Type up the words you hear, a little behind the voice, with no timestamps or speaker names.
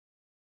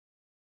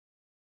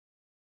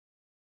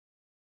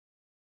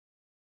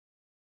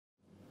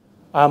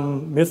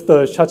I'm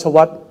Mr.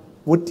 Chatchawas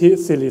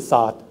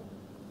Wuttisirisart.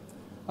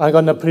 I'm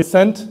going to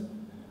present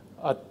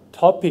a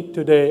topic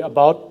today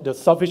about the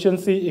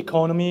sufficiency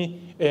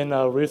economy in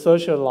a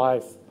researcher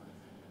life.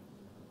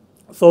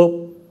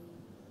 So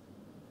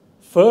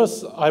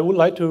first, I would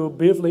like to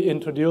briefly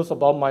introduce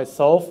about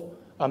myself.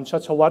 I'm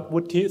Chatchawas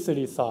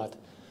Wuttisirisart,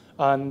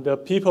 and the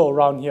people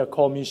around here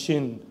call me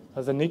Shin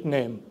as a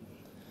nickname.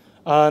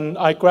 And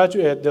I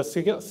graduated the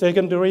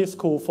secondary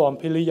school from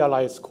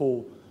Piliyalai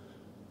School,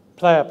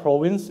 Phra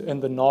province in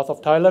the north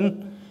of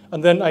Thailand.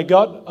 And then I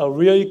got a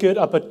really good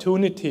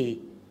opportunity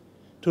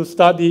to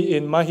study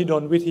in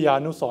Mahidol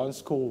Vittayanusarant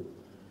School,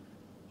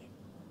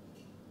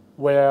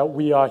 where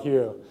we are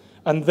here.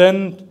 And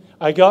then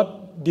I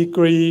got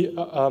degree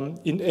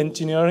in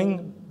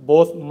engineering,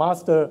 both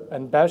master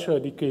and bachelor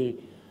degree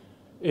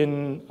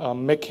in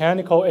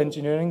mechanical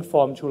engineering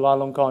from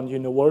Chulalongkorn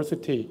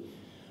University.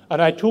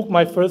 And I took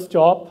my first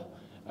job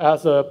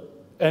as an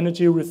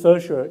energy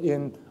researcher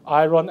in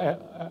Iron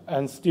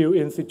and Steel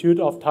Institute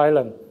of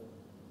Thailand.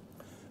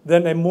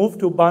 Then I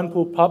moved to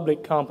Banpu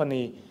Public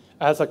Company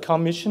as a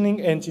commissioning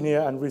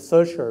engineer and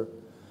researcher.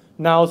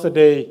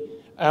 Nowadays,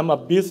 I'm a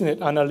business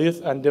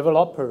analyst and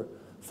developer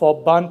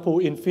for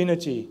Banpu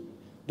Infinergy,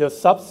 the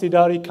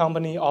subsidiary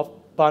company of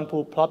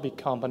Banpu Public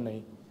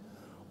Company.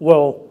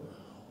 Well,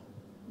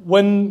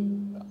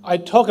 when I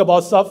talk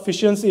about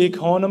sufficiency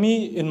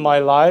economy in my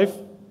life,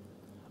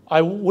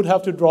 I would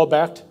have to draw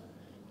back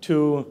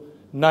to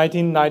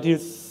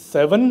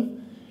 1997.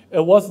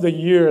 It was the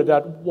year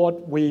that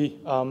we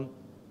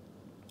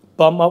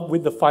bumped up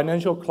with the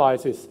financial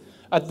crisis.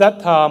 At that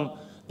time,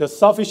 the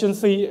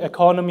sufficiency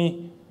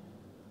economy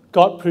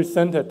got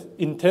presented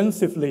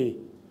intensively.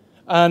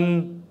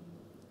 And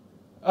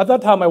at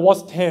that time, I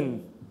was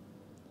 10.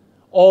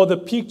 All the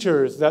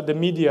pictures that the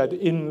media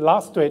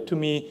illustrate to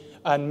me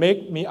and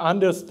make me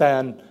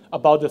understand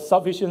about the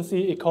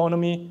sufficiency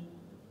economy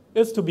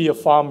is to be a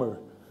farmer.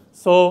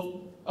 So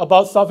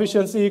about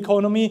sufficiency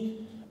economy,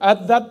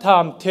 at that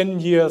time, 10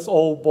 years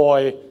old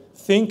boy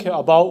think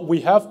about we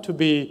have to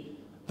be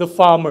the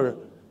farmer,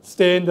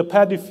 stay in the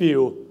paddy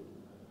field.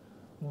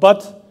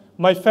 But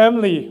my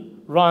family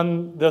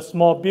run the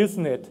small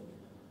business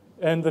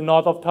in the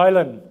north of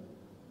Thailand.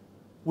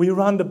 We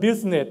run the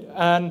business,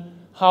 and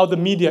how the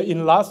media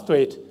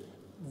illustrate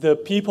the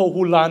people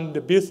who run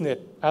the business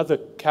as a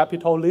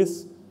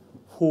capitalist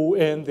who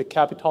in the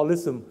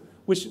capitalism,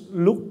 which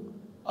look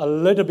a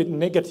little bit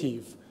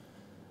negative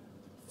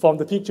from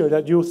the picture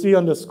that you see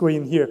on the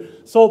screen here.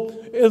 So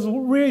it's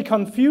really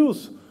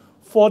confused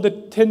for the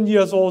 10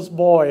 years old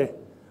boy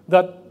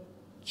that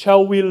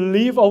shall we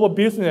leave our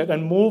business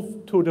and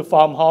move to the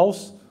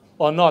farmhouse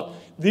or not?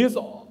 This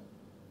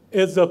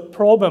is a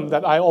problem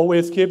that I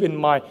always keep in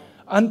mind.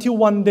 Until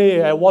one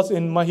day I was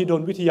in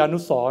Mahidol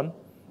Vittayanusarant,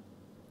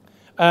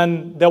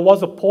 and there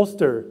was a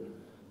poster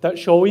that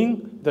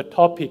showing the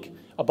topic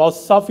about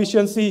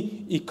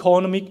sufficiency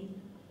economic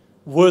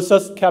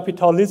versus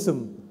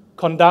capitalism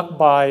conducted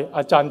by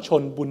Ajahn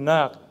Chon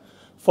Bunnak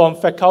from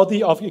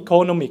Faculty of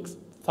Economics,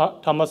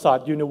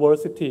 Thammasat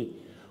University,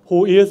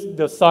 who is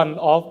the son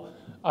of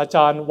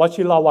Ajahn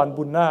Wachirawan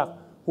Bunnak,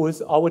 who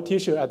is our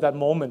teacher at that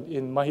moment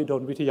in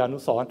Mahidol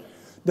Vittayanusarant.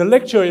 The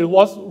lecture, it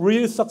was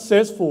really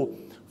successful,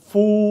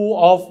 full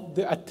of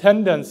the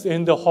attendance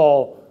in the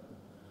hall.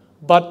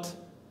 But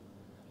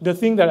the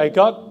thing that I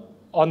got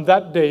on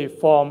that day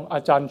from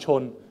Ajahn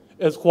Chon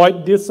is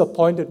quite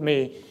disappointed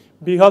me,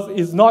 because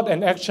it's not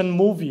an action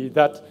movie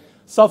that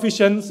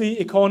sufficiency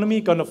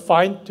economy gonna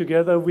fight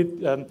together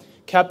with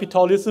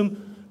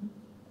capitalism.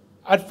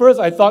 At first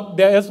I thought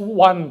there is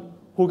one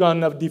who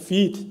gonna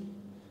defeat.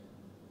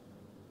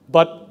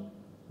 But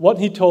what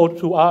he told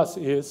to us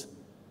is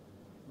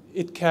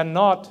it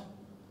cannot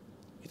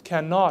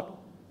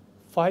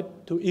fight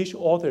to each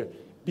other,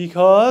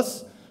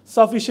 because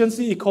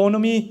sufficiency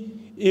economy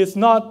is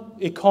not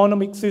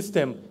economic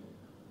system,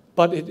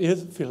 but it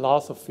is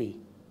philosophy.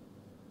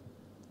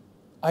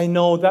 I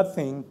know that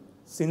thing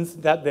since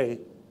that day.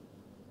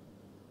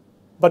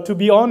 But to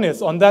be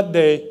honest, on that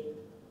day,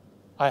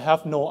 I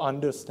have no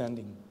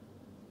understanding.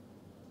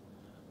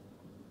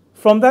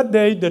 From that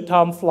day, the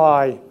time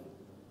flies.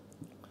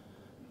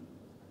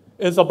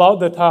 It's about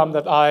the time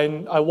that I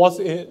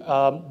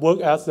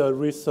worked as a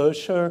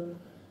researcher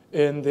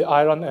in the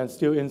Iron and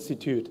Steel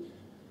Institute.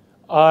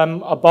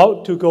 I'm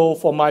about to go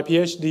for my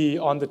PhD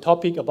on the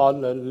topic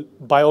about the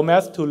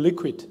biomass to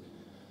liquid.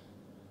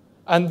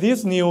 And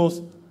this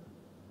news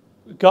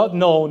got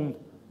known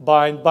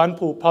by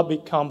Banpu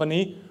Public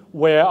Company,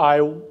 where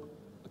I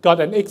got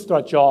an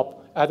extra job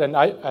as an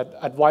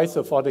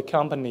advisor for the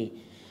company.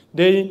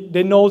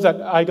 They know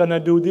that I'm gonna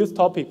do this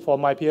topic for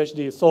my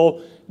PhD,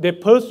 so they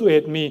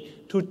persuade me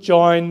to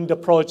join the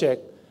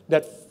project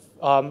that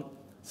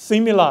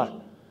similar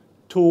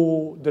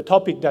to the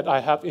topic that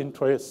I have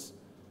interest.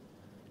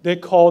 They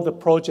call the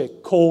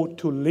project Coal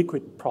to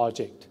Liquid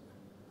Project.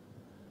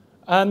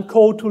 And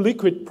Coal to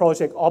Liquid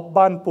Project of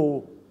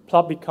Banpu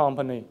Public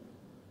Company.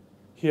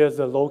 Here's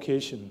the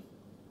location.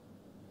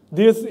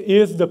 This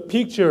is the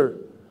picture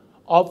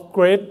of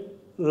great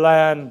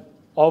land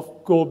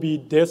of Gobi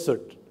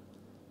Desert,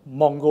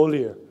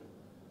 Mongolia.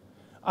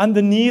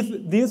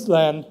 Underneath this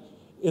land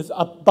is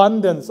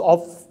abundance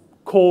of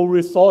coal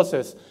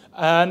resources,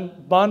 and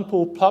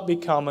Banpu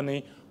Public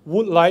Company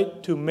would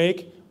like to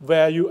make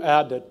value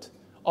added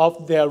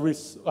of their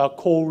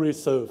coal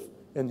reserve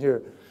in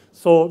here.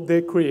 So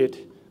they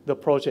create the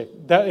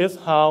project. That is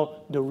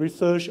how the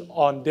research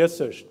on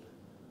desert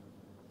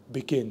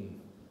begin.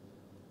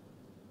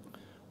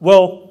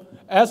 Well,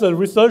 as a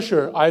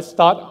researcher, I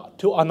start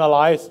to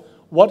analyze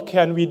what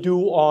can we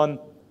do on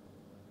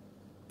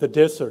the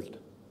desert.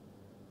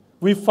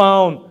 We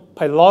found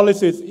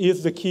pyrolysis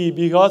is the key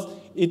because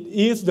it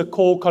is the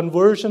coal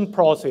conversion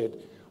process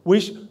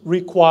which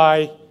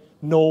requires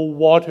no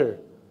water.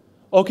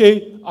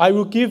 Okay, I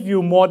will give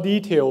you more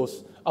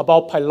details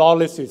about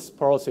pyrolysis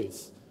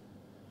process.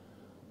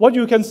 What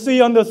you can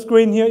see on the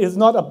screen here is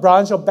not a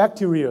branch of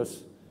bacteria.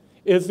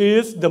 It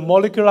is the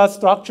molecular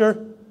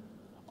structure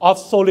of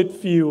solid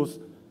fuels,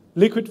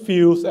 liquid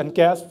fuels, and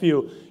gas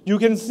fuel. You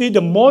can see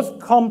the most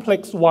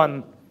complex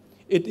one,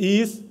 it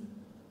is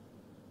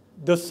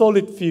the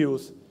solid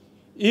fuels.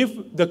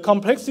 If the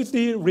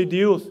complexity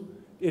reduces,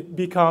 it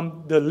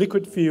becomes the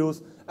liquid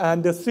fuels,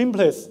 and the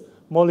simplest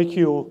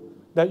molecule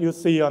that you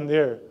see on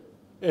there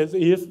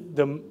is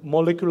the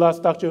molecular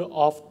structure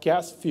of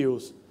gas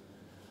fuels.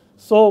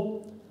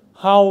 So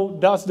how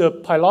does the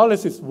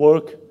pyrolysis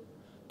work?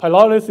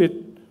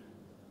 Pyrolysis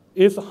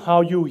is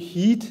how you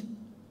heat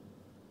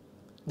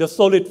the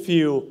solid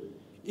fuel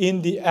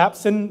in the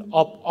absence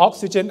of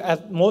oxygen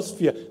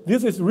atmosphere.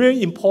 This is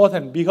really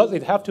important because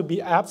it has to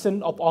be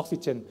absent of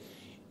oxygen.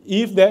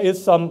 If there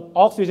is some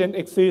oxygen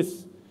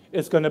exists,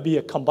 it's going to be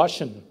a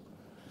combustion.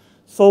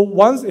 So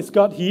once it's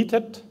got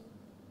heated,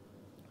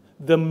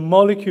 the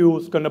molecule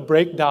is going to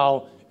break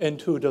down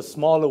into the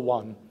smaller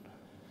one.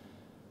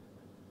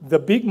 The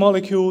big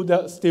molecule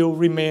that still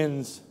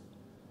remains,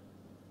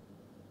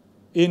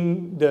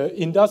 in the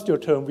industrial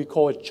term, we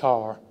call it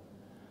char.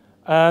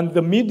 And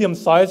the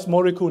medium-sized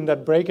molecule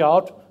that break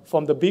out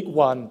from the big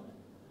one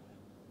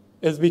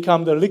is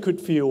become the liquid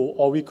fuel,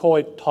 or we call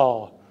it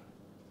tar.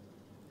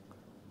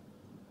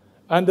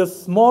 And the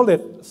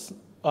smallest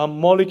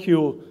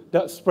molecule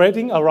that's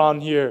spreading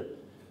around here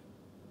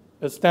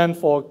stands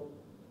for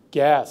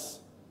gas.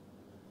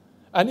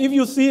 And if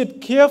you see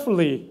it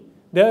carefully,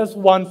 there's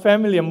one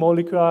familiar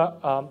molecular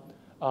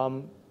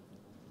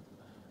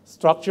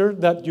structure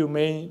that you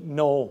may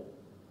know,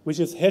 which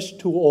is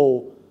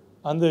H2O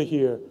under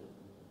here.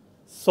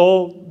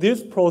 So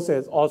this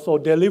process also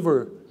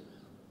delivers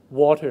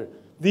water.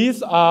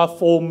 These are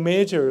 4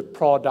 major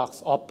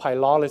products of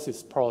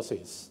pyrolysis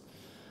process.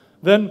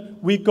 Then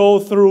we go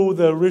through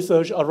the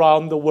research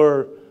around the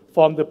world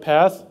from the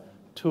past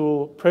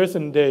to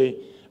present day.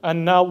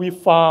 And now we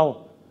found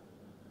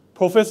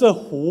Professor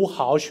Hu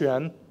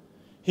Haoxuan.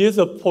 He is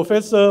a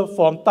professor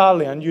from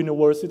Dalian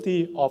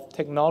University of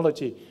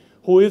Technology,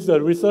 who is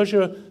a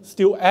researcher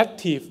still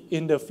active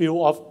in the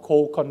field of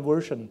coal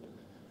conversion.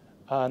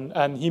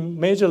 And he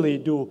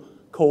majorly do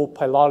coal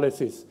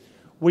pyrolysis.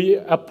 We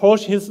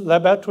approached his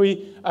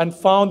laboratory and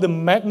found the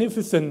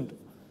magnificent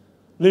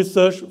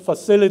research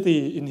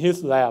facility in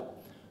his lab.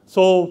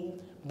 So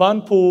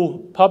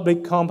Banpu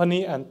Public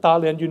Company and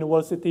Dalian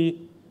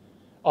University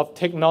of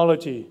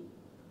Technology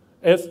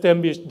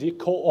established the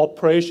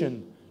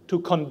cooperation to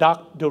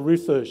conduct the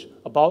research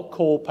about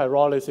coal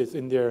pyrolysis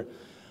in there.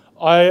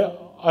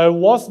 I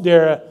was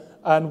there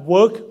and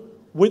worked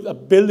with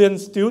 1 billion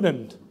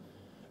students.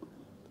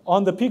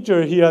 On the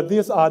picture here,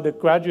 these are the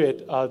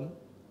graduate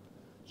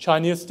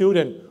Chinese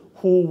students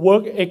who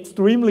work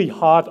extremely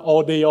hard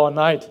all day, all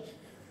night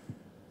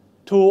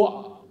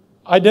to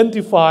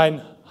identify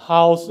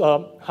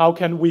how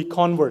can we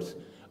convert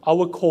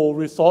our coal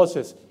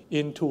resources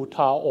into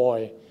tar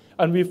oil.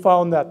 And we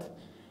found that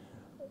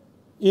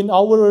in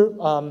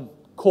our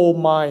coal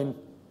mine,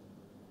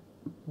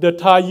 the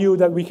tar yield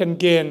that we can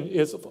gain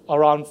is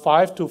around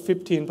 5 to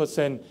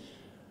 15%.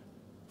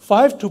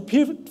 5 to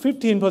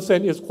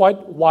 15% is quite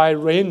wide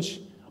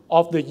range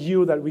of the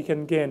yield that we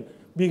can gain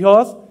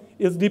because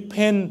it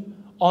depends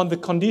on the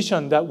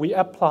condition that we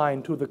apply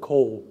to the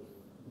coal.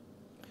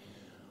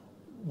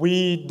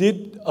 We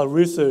did a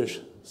research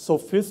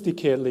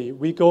sophisticatedly.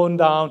 We go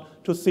down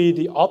to see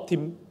the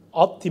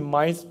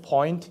optimized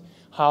point.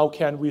 How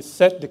can we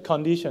set the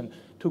condition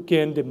to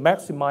gain the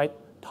maximized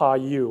tar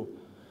yield?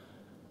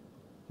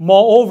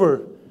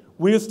 Moreover,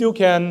 we still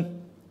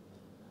can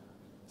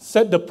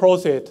set the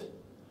process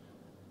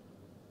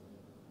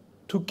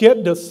to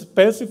get the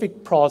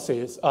specific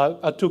process,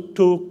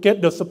 to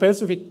get the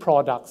specific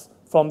products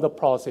from the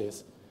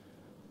process.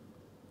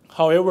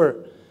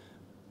 However,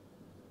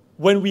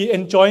 when we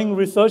enjoying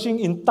researching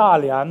in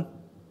Dalian,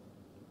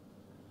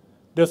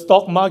 the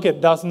stock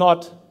market does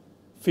not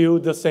feel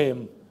the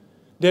same.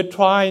 They're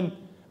trying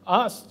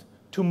us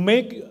to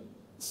make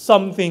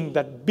something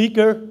that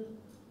bigger,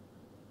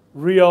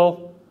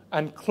 real,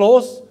 and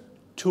close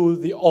to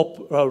the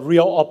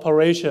real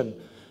operation.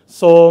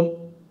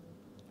 So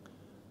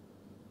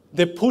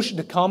they pushed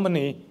the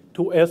company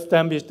to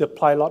establish the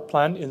pilot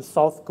plant in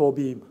South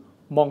Gobi,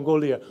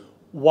 Mongolia,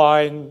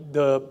 while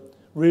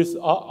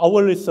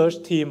our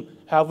research team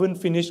haven't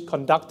finished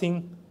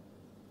conducting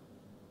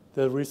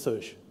the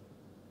research.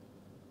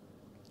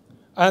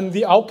 And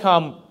the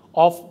outcome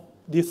of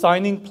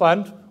designing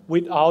plant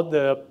without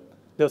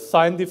the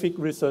scientific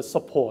research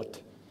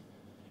support,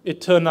 it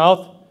turned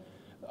out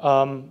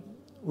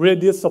really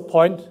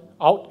disappointing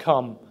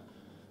outcome.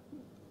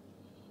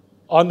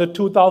 On the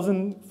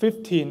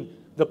 2015,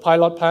 the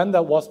pilot plant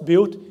that was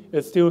built,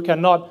 it still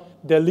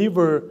cannot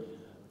deliver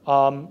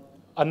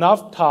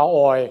enough tar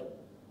oil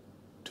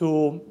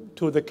to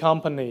the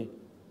company.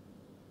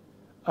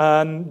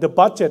 And the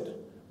budget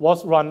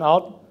was run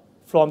out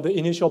from the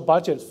initial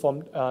budget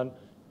from $2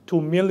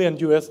 million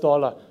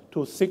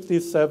to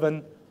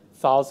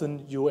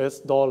 67,000 US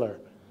dollar.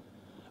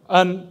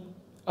 And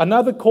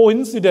another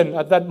coincidence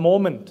at that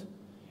moment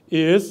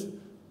is,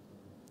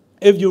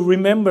 if you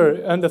remember,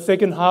 in the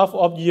second half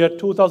of year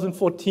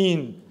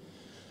 2014,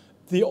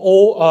 the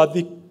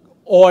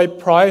oil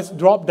price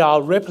dropped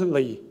down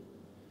rapidly,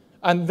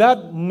 and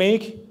that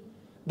make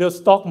the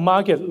stock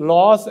market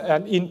lost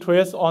an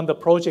interest on the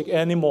project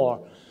anymore.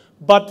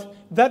 But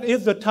that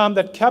is the time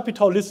that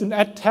capitalism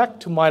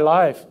attacked my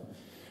life,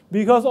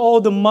 because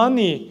all the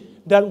money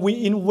that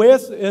we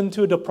invest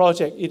into the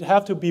project, it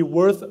have to be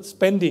worth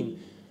spending.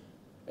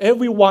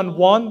 Everyone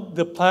want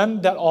the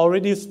plan that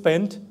already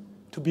spent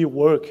to be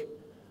work.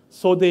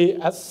 So they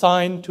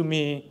assigned to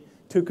me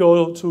to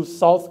go to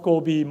South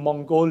Gobi,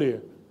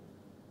 Mongolia,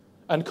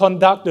 and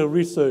conduct the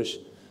research,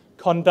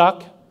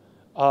 conduct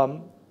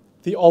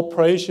the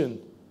operation,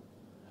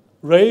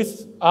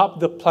 raise up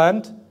the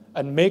plant,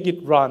 and make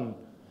it run.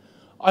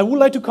 I would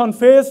like to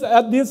confess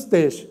at this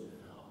stage,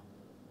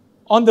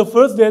 on the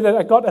first day that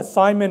I got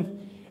assignment,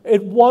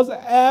 it was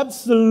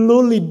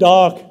absolutely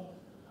dark,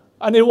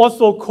 and it was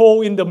so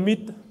cold in the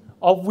mid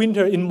of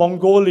winter in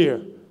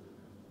Mongolia.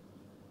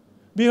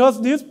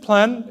 Because this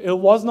plant, it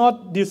was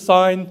not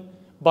designed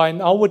by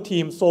our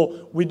team,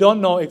 so we don't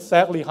know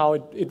exactly how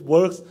it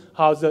works,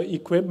 how the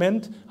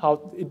equipment,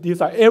 how it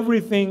design,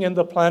 everything in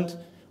the plant,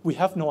 we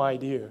have no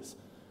ideas.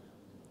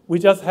 We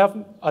just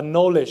have a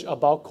knowledge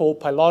about coal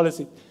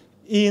pyrolysis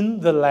in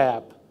the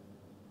lab.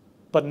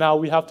 But now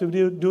we have to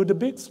do the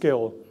big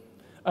scale.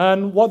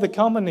 And what the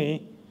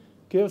company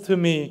gave to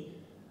me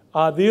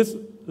are these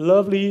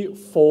lovely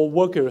 4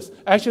 workers.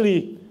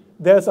 Actually,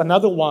 there's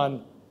another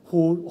one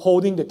who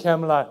holding the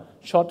camera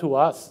shot to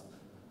us.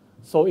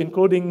 So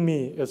including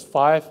me is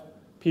 5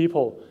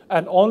 people.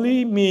 And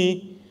only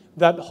me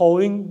that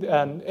holding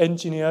an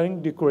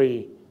engineering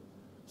degree.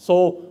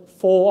 So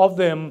 4 of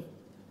them,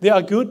 they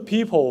are good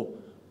people,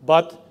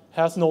 but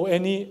has no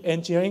any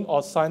engineering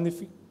or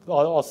scientific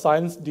or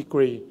science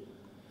degree.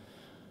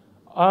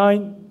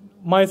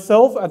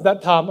 Myself at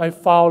that time, I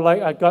found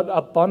like I got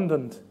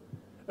abandoned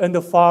in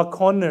the far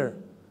corner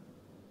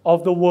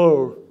of the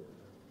world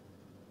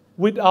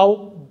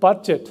without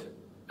budget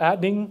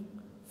adding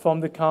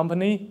from the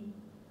company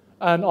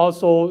and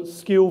also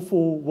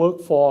skillful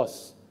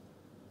workforce.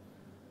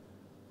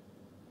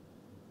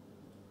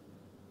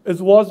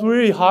 It was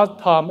really hard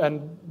time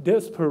and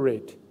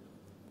desperate.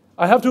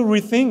 I have to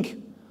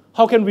rethink,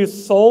 how can we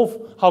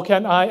solve, how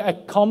can I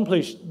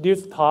accomplish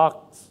these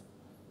tasks?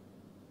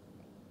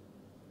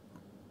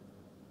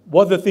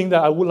 One of the things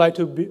that I would like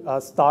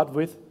to start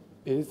with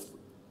is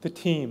the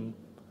team.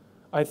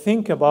 I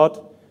think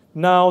about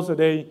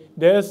nowadays,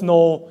 there's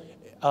no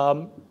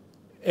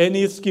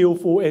any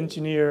skillful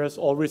engineers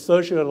or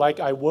researchers like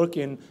I work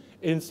in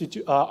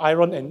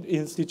Iron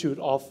Institute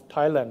of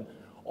Thailand,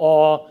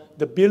 or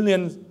the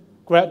billion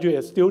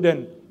graduate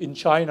student in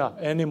China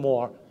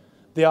anymore.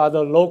 They are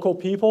the local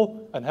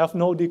people and have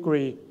no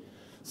degree.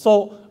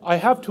 So I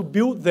have to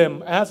build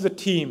them as a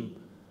team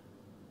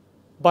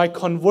by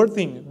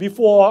converting.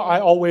 Before, I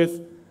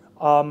always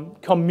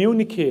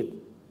communicate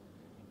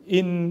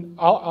in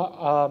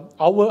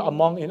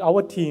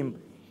our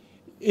team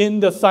in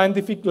the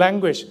scientific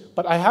language,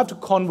 but I have to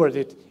convert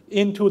it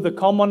into the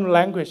common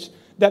language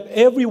that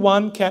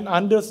everyone can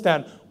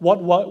understand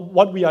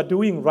what we are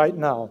doing right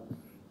now.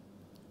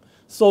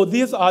 So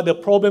these are the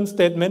problem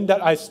statements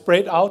that I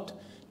spread out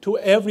to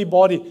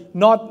everybody,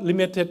 not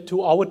limited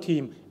to our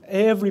team,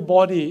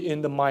 everybody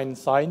in the mine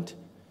site.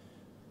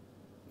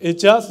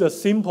 It's just a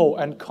simple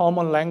and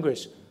common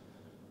language.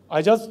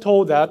 I just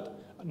told that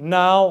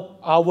now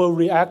our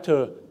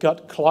reactor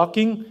got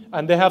clogging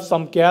and they have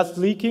some gas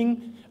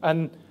leaking,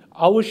 and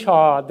our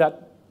char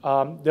that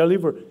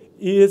deliver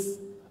is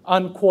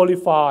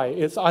unqualified,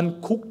 it's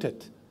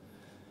uncooked.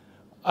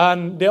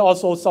 And there are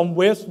also some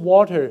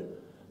wastewater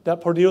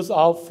that produce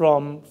out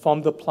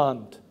from the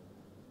plant.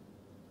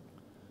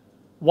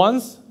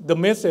 Once the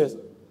message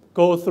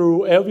goes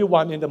through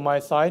everyone in the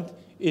mine site,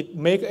 it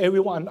makes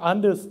everyone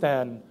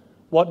understand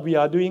what we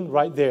are doing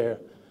right there.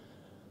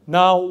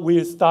 Now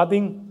we're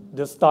starting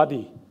the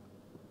study.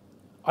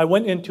 I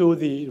went into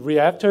the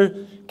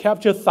reactor,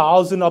 captured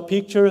thousands of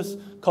pictures,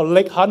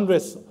 collect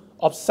hundreds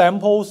of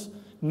samples,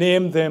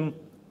 name them,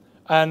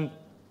 and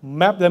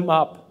map them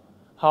up,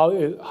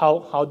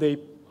 how they,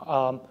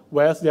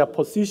 where's their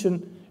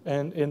position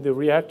and in the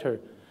reactor.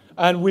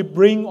 And we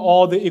bring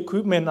all the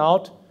equipment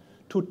out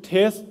to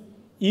test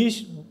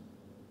each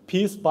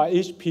piece by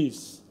each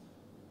piece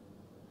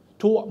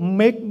to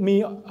make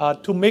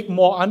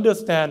more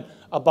understand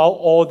about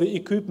all the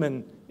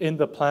equipment in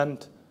the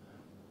plant.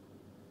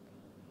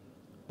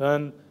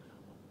 Then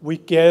we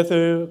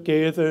gather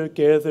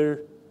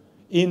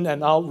in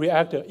and out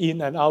reactor.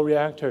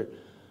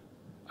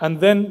 And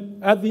then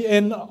at the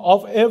end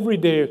of every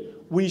day,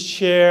 we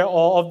share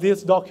all of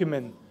this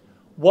document.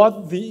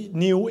 What the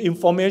new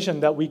information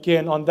that we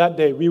gain on that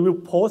day, we will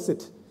post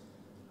it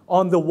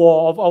on the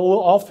wall of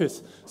our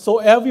office so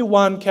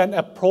everyone can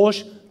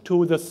approach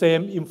to the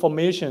same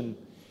information.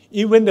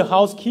 Even the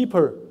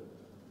housekeeper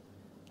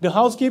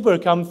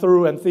comes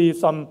through and see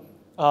some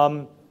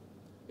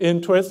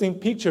interesting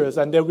pictures,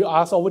 and they will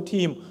ask our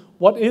team,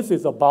 what is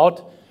this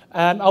about?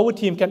 And our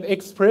team can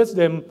express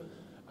them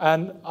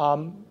and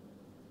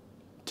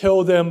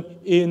tell them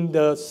in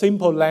the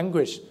simple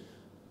language.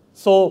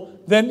 So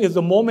then is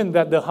the moment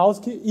that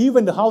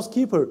even the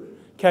housekeeper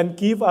can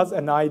give us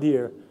an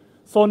idea.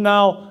 So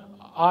now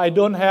I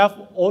don't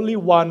have only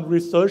one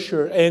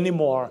researcher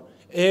anymore.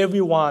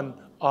 Everyone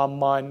are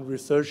mine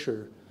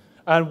researcher.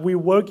 And we're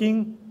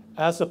working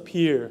as a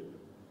peer,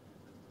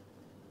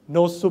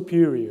 no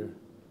superior.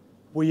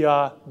 We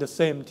are the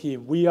same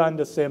team. We are on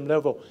the same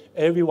level.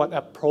 Everyone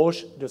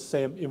approach the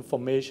same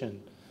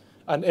information.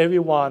 And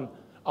everyone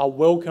are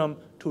welcome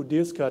to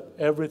discuss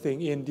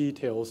everything in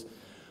details.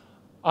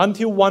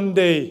 Until one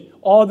day,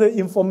 all the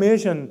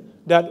information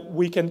that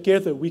we can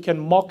gather, we can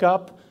mock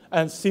up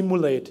and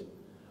simulate.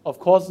 Of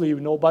course, with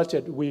no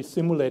budget, we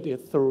simulate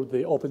it through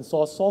the open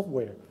source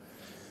software.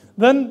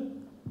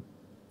 Then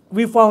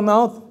we found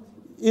out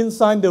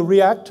inside the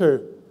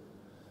reactor,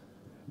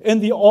 in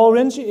the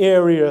orange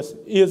areas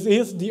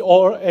is the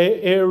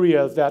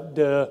areas that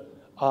the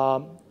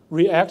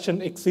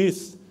reaction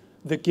exists.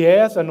 The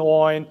gas and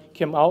oil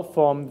came out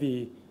from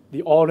the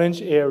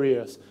orange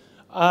areas.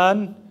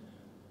 And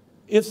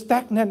it's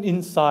stagnant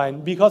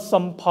inside because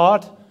some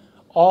part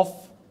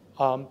of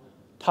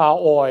tar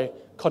oil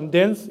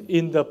condensed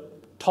in the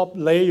top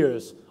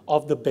layers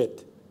of the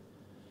bed.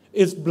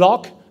 It's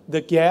blocked the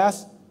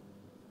gas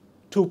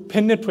to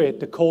penetrate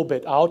the coal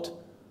bed out.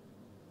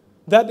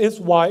 That is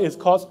why it's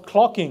called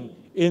clogging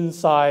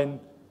inside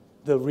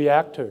the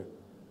reactor.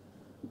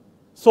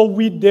 So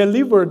we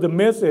deliver the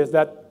message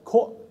that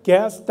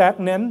gas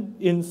stagnant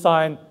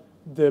inside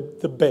the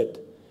bed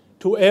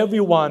to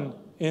everyone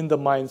in the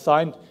mine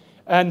site.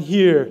 And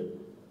here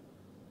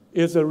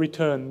is a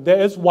return. There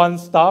is one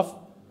staff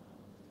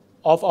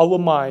of our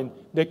mine.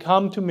 They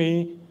come to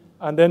me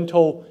and then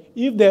told,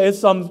 if there is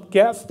some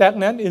gas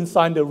stagnant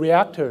inside the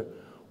reactor,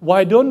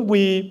 why don't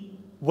we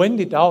vent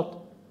it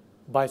out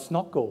by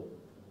snorkel?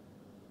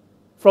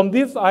 From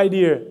this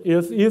idea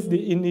is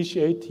the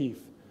initiative.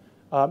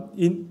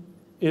 It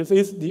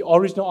is the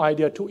original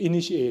idea to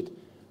initiate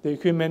the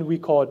equipment we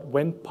call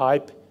vent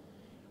pipe.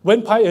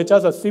 Vent pipe is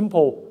just a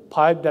simple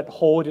pipe that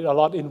holds it a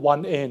lot in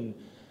one end.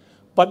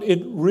 But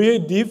it's really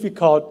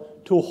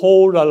difficult to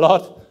hold a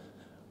lot,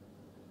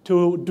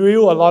 to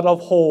drill a lot of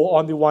hole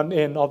on the one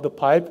end of the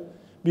pipe,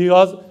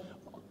 because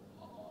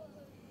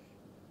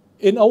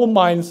in our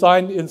mine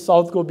site in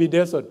South Gobi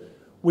Desert,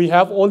 we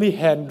have only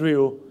hand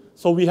drill,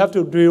 so we have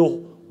to drill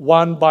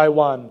one by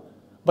one.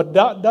 But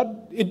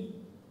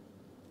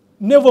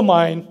never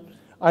mind,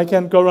 I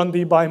can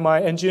guarantee by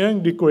my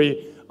engineering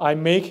degree, I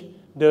make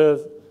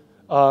just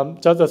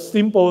a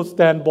simple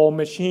stand ball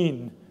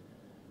machine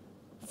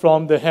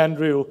from the hand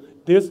drill.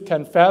 This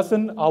can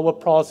fasten our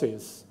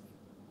process.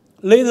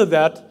 Later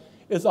that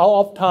is out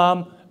of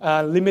time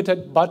and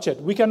limited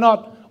budget. We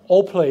cannot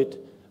operate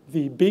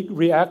the big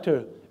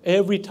reactor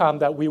every time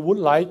that we would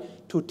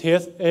like to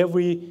test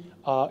every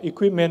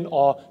equipment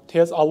or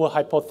test our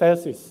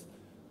hypothesis.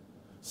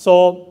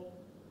 So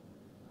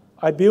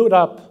I built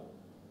up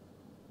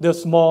the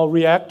small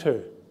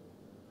reactor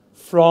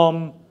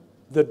from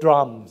the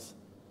drums.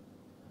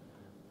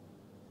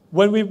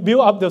 When we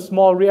build up the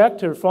small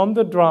reactor from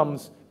the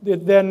drums,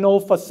 there's no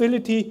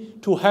facility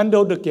to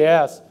handle the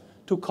gas,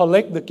 to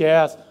collect the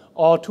gas,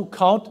 or to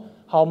count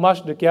how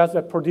much the gas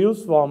is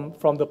produced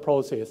from the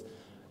process.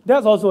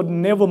 That's also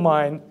never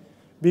mind,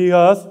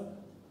 because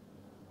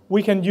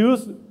we can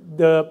use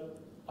the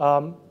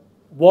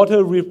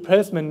water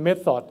replacement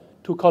method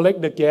to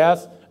collect the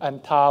gas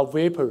and tar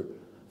vapor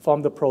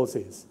from the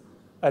process.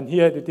 And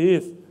here it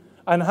is.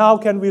 And how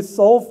can we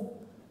solve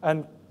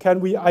and can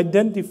we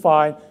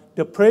identify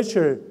the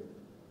pressure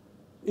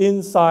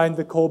inside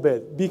the coal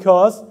bed?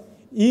 Because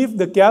if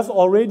the gas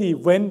already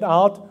went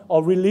out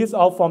or released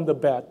out from the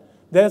bed,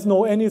 there's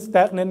no any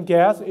stagnant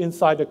gas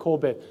inside the coal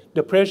bed.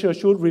 The pressure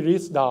should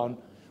release down.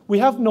 We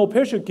have no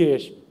pressure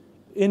gauge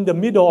in the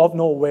middle of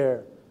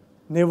nowhere.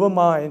 Never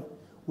mind,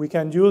 we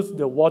can use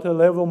the water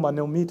level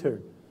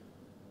manometer.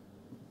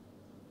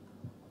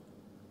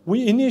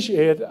 We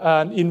initiate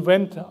and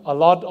invent a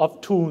lot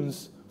of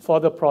tools for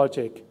the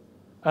project.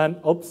 And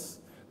oops,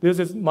 this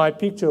is my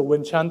picture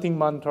when chanting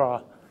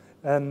mantra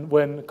and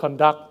when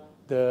conduct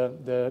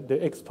the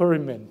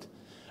experiment.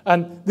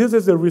 And this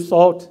is the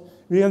result.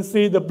 We can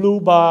see the blue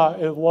bar,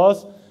 it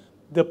was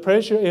the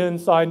pressure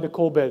inside the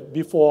coal bed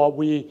before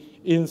we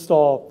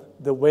install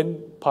the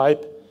vent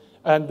pipe.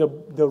 And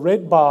the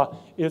red bar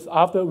is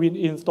after we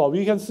install.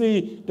 We can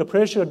see the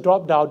pressure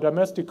drop down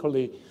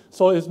dramatically.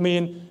 So it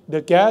means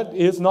the gas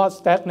is not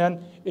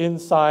stagnant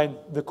inside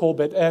the coal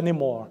bed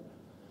anymore.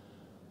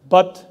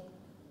 But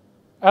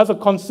as a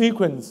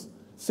consequence,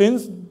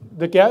 since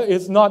the gas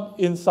is not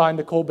inside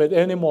the coal bed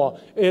anymore,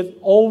 it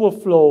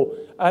overflows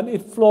and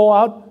it flows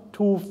out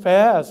too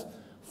fast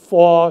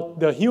for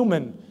the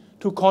human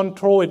to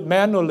control it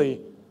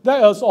manually.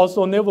 That is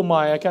also never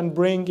mind. I can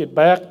bring it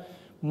back.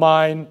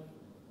 My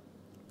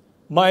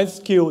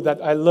skill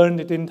that I learned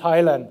it in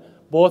Thailand,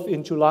 both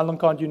in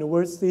Chulalongkorn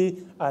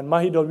University and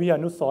Mahidol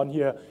Wittisirisart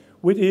here,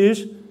 which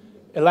is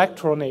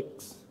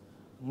electronics,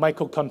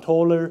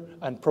 microcontroller,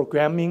 and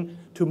programming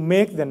to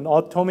make an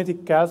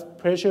automatic gas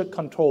pressure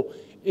control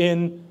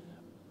in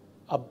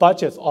a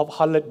budget of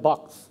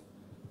 $100.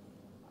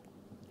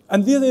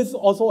 And this is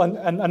also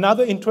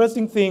another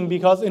interesting thing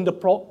because in the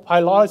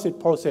pyrolysis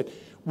process,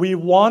 we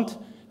want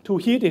to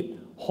heat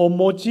it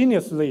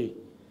homogeneously.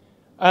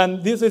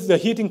 And this is the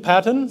heating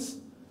patterns.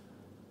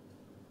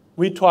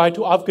 We try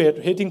to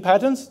upgrade heating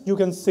patterns. You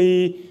can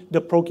see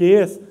the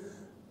progress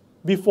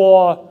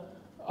before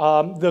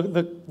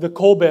the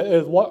coal bed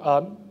is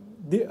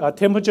the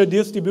temperature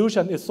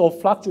distribution is so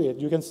fluctuate.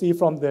 You can see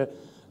from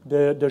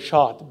the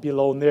chart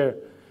below there.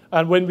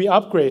 And when we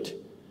upgrade,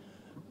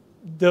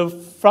 the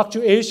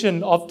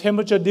fluctuation of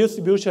temperature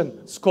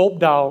distribution scope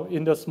down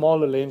in the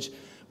smaller range.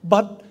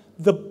 But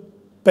the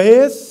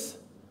base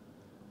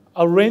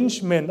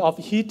arrangement of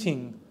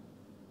heating,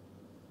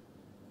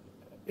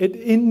 it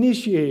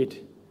initiates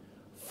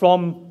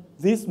from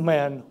this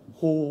man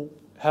who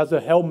has a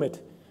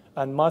helmet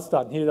and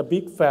mustache. He's a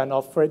big fan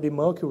of Freddie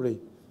Mercury.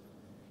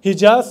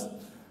 He's just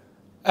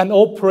an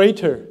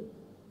operator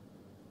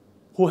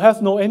who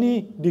has no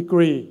any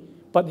degree,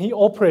 but he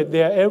operates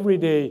there every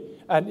day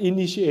and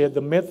initiate the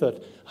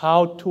method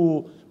how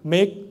to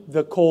make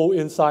the coal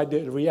inside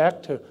the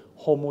reactor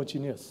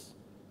homogeneous.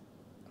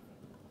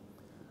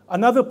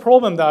 Another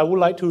problem that I would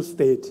like to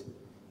state,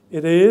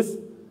 it is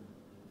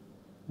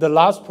the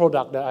last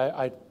product that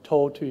I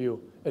told to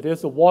you. It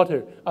is the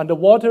water. And the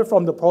water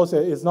from the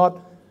process is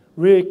not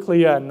really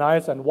clear and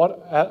nice and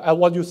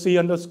what you see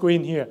on the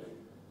screen here.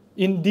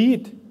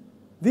 Indeed,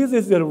 this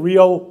is the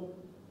real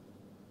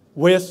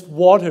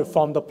wastewater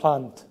from the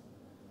plant.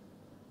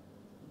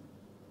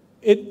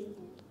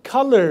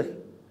 Color,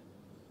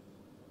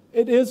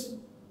 it is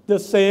the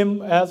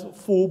same as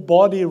full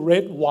body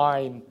red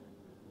wine.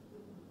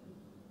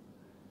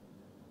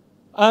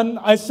 And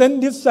I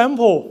sent this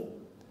sample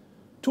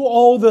to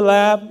all the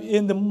lab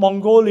in the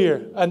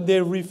Mongolia, and they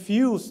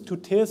refuse to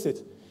taste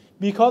it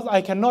because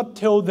I cannot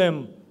tell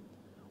them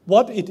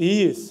what it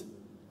is.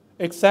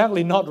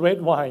 Exactly, not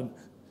red wine.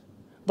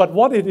 But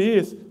what it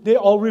is, they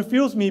all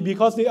refuse me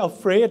because they're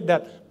afraid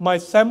that my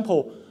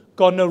sample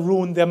gonna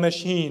ruin their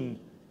machine.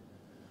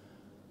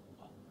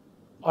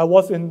 I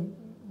was in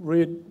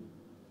really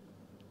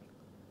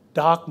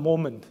dark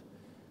moment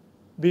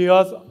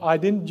because I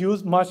didn't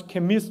use much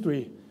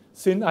chemistry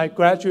since I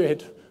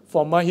graduated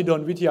from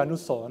Mahidol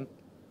Wittisirisart.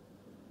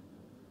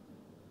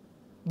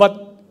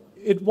 But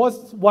it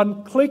was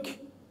one click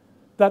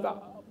that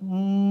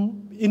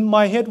in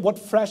my head what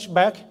flashed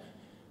back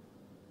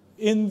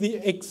in the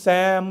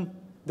exam,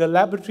 the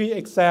laboratory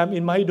exam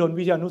in Mahidol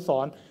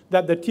Wittisirisart,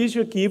 that the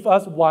teacher gave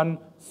us one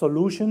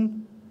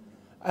solution,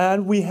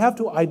 and we have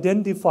to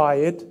identify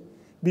it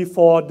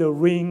before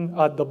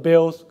the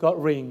bells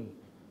got ring.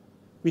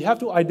 We have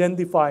to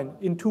identify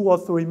in 2 or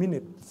 3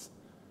 minutes.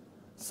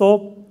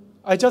 So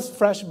I just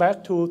flash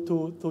back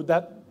to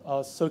that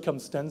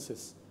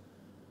circumstances.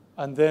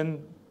 And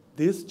then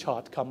this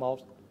chart come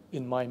out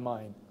in my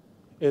mind.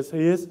 It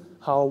is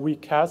how we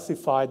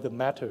classify the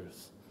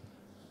matters.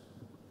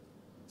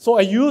 So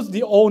I use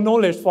the old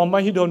knowledge from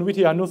Mahidol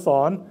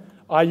Wittisirisart.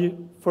 I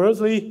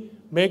firstly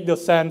make the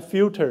sand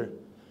filter.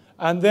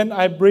 And then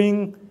I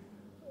bring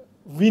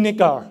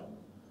vinegar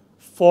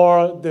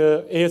for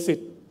the acid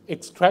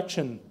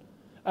extraction.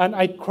 And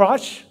I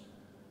crush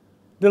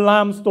the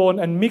limestone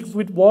and mix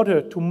with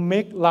water to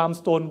make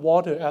limestone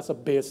water as a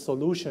base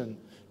solution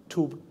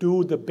to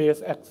do the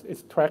base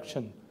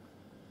extraction.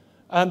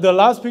 And the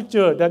last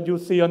picture that you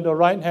see on the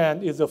right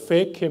hand is a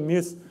fake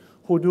chemist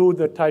who do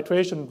the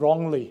titration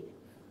wrongly.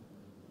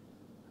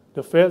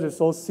 The face is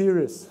so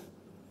serious.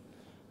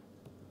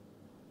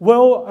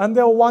 Well, and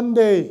then one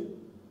day,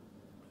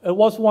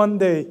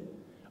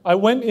 I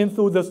went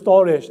into the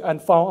storage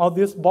and found out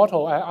this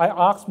bottle. I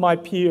asked my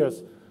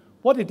peers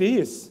what it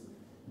is.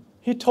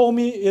 He told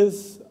me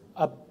it's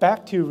a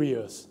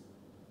bacteria.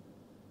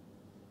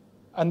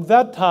 And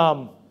that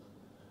time,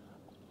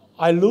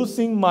 I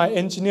losing my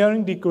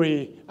engineering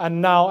degree,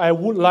 and now I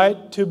would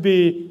like to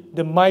be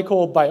the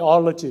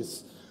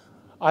microbiologist.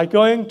 I'm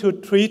going to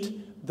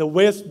treat the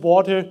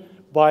wastewater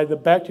by the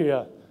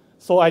bacteria.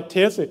 So I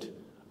test it.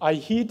 I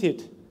heat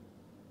it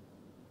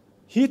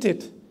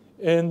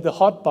in the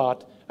hot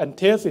bath and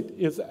test it.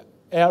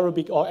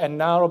 aerobic or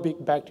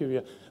anaerobic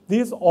bacteria.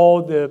 These are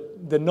all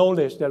the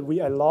knowledge that we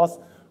had lost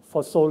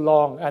for so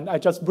long, and I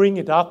just bring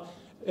it up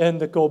in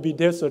the Gobi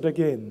Desert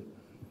again.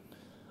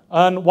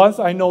 And once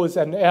I know it's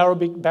an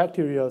aerobic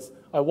bacteria,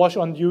 I watch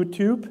on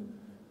YouTube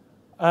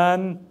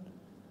and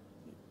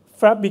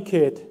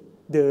fabricate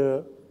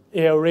the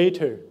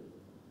aerator.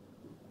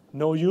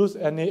 No use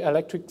any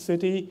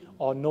electricity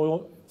or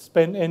no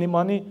spend any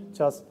money,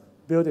 just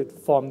build it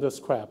from the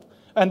scrap.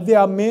 And there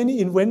are many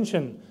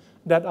inventions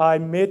that I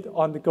made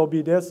on the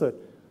Gobi Desert,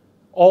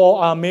 all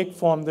are made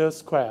from the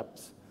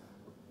scraps.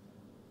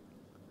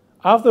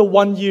 After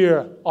 1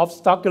 year of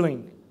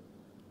struggling,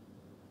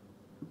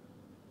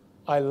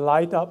 I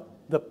light up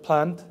the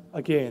plant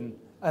again,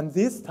 and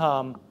this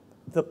time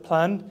the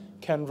plant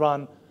can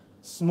run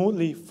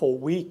smoothly for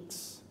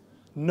weeks.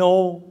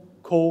 No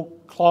coal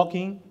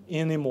clogging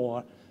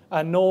anymore,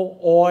 and no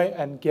oil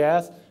and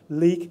gas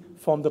leak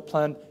from the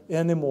plant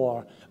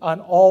anymore,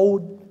 and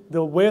all the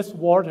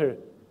wastewater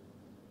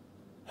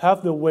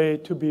have the way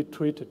to be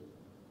treated.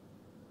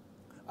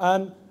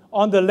 And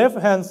on the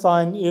left-hand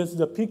side is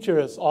the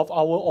pictures of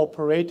our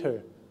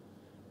operator.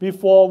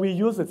 Before we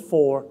use it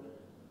for,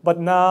 but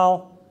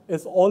now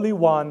it's only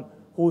one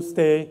who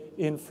stay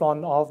in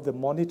front of the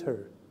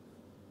monitor.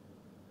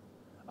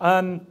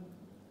 And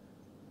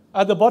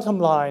at the bottom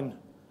line,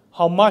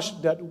 how much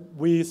that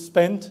we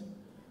spent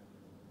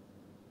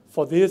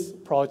for this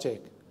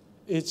project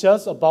is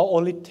just about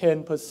only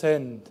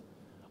 10%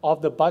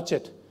 of the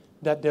budget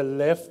that they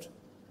left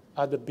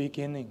at the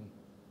beginning.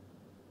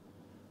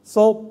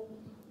 So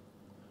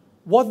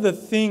what's the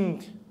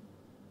thing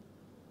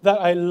that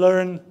I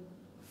learned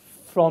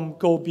from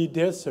Gobi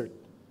Desert,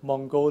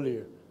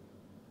 Mongolia?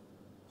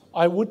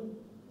 I would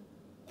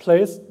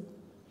place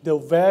the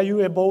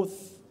valuable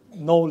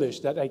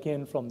knowledge that I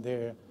gained from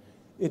there.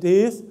 It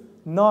is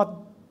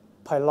not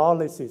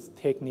pyrolysis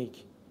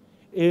technique.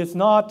 It is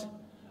not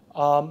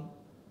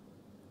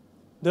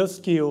the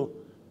skill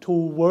to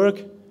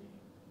work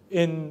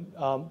in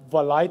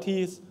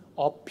varieties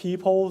of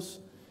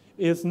peoples.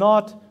 It is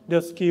not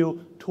the skill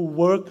to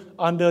work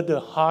under the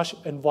harsh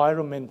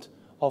environment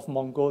of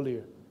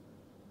Mongolia.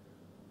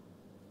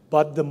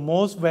 But the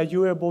most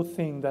valuable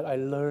thing that I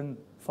learned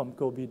from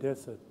Gobi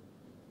Desert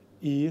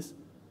is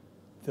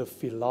the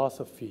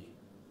philosophy.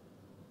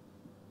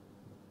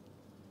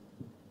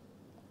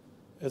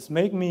 It's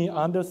made me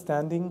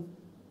understanding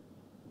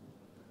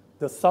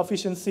the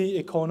sufficiency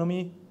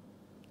economy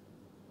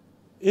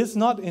is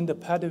not in the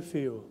paddy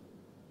field.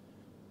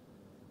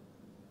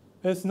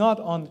 It's not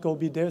on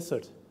Gobi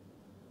Desert.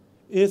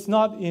 It's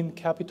not in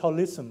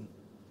capitalism.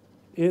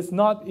 It's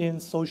not in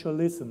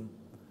socialism.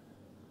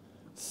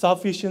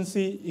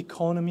 Sufficiency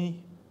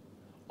economy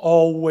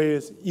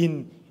always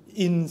in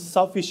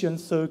insufficient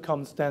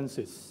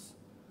circumstances.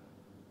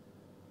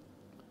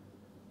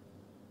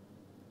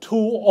 To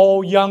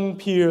all young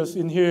peers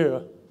in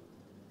here,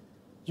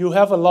 you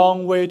have a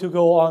long way to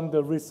go on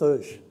the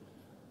research,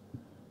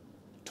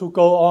 to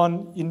go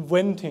on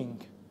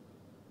inventing.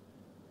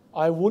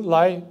 I would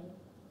like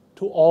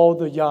to all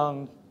the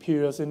young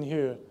peers in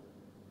here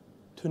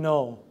to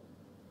know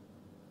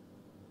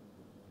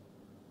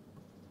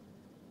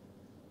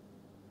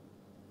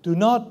do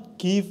not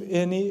give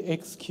any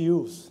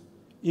excuse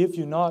if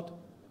you not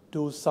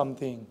do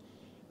something.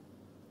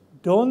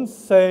 Don't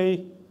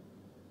say,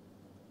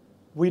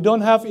 we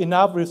don't have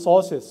enough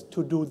resources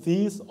to do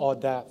this or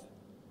that.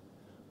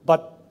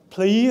 But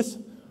please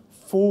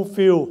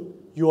fulfill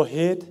your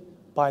head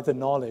by the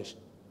knowledge.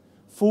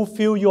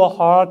 Fulfill your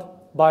heart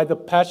by the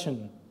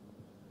passion.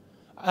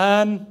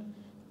 And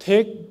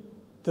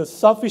take the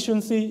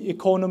sufficiency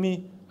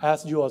economy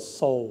as your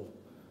soul.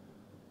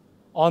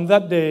 On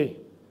that day,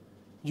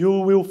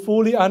 you will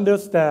fully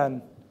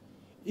understand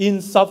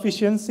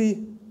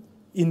insufficiency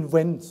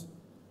invents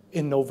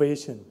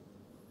innovation.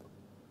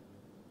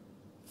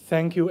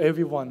 Thank you,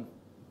 everyone,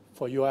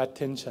 for your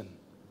attention.